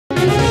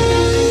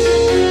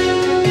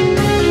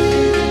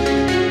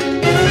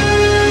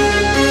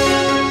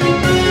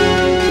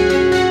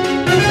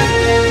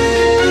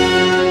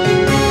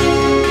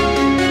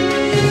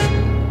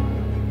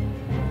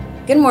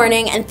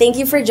morning, and thank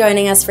you for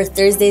joining us for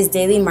Thursday's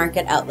Daily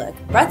Market Outlook,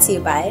 brought to you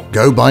by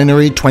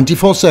GoBinary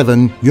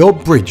 24/7, your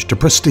bridge to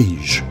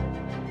prestige.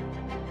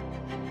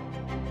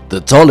 The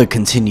dollar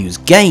continues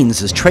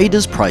gains as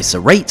traders price a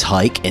rate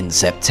hike in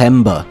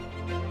September.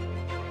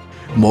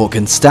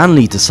 Morgan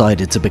Stanley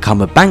decided to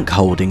become a bank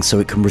holding so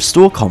it can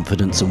restore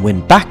confidence and win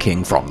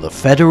backing from the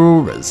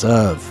Federal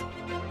Reserve.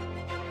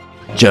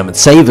 German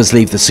savers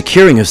leave the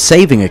securing of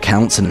saving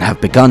accounts and have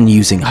begun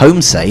using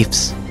home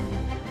safes.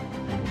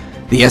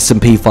 The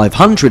S&P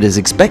 500 is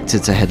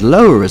expected to head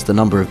lower as the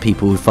number of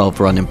people who filed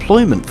for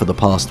unemployment for the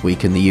past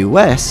week in the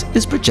US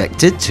is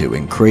projected to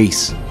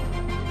increase.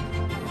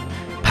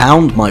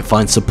 Pound might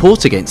find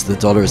support against the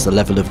dollar as the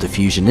level of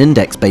diffusion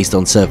index based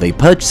on surveyed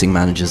purchasing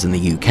managers in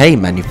the UK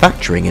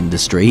manufacturing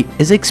industry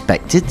is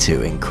expected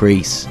to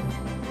increase.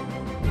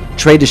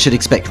 Traders should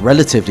expect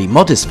relatively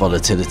modest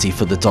volatility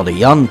for the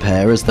dollar-yuan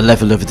pair as the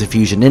level of a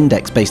diffusion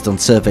index based on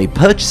surveyed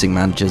purchasing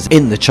managers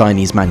in the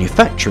Chinese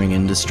manufacturing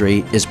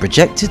industry is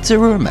projected to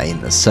remain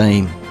the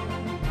same.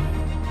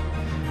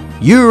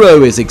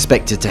 Euro is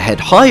expected to head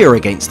higher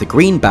against the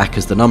greenback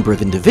as the number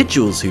of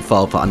individuals who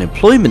filed for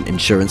unemployment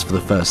insurance for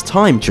the first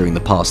time during the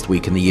past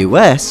week in the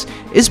US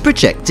is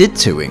projected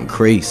to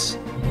increase.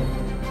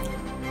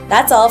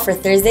 That's all for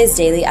Thursday's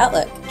Daily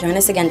Outlook. Join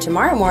us again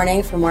tomorrow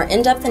morning for more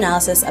in-depth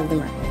analysis of the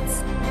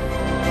markets.